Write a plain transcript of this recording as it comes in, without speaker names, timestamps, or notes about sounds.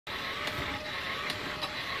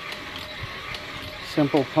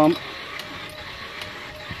simple pump,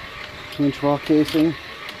 2-inch well casing,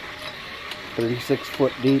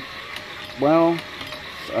 36-foot deep well,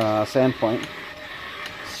 sand point,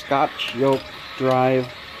 Scotch yoke drive,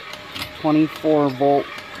 24-volt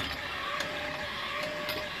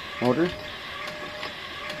motor,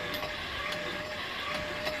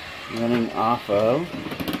 running off of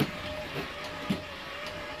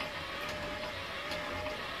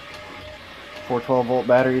 412-volt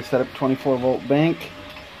battery, set up 24-volt bank.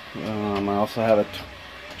 I also have a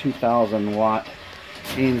 2000-watt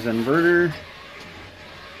Ames inverter,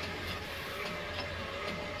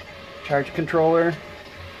 charge controller,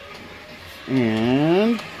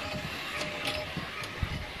 and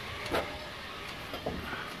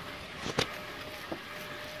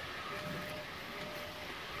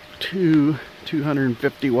two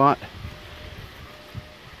 250-watt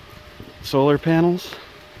solar panels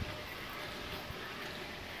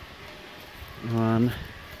on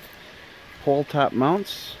pole top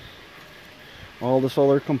mounts. All the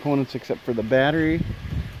solar components except for the battery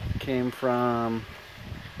came from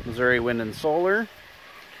Missouri Wind and Solar,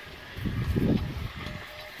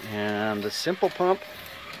 and the simple pump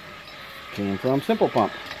came from Simple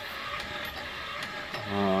Pump.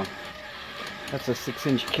 That's a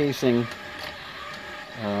 6-inch casing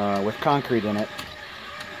with concrete in it,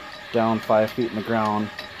 down 5 feet in the ground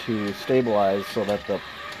to stabilize so that the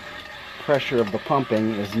pressure of the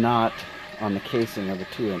pumping is not on the casing of the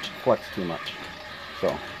 2-inch, flex too much.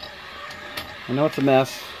 So I know it's a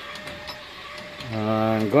mess.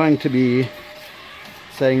 I'm going to be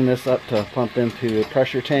setting this up to pump into a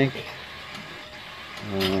pressure tank,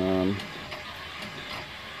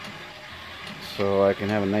 so I can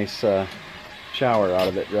have a nice shower out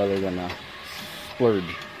of it rather than a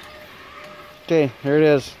splurge. Okay, here it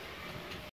is.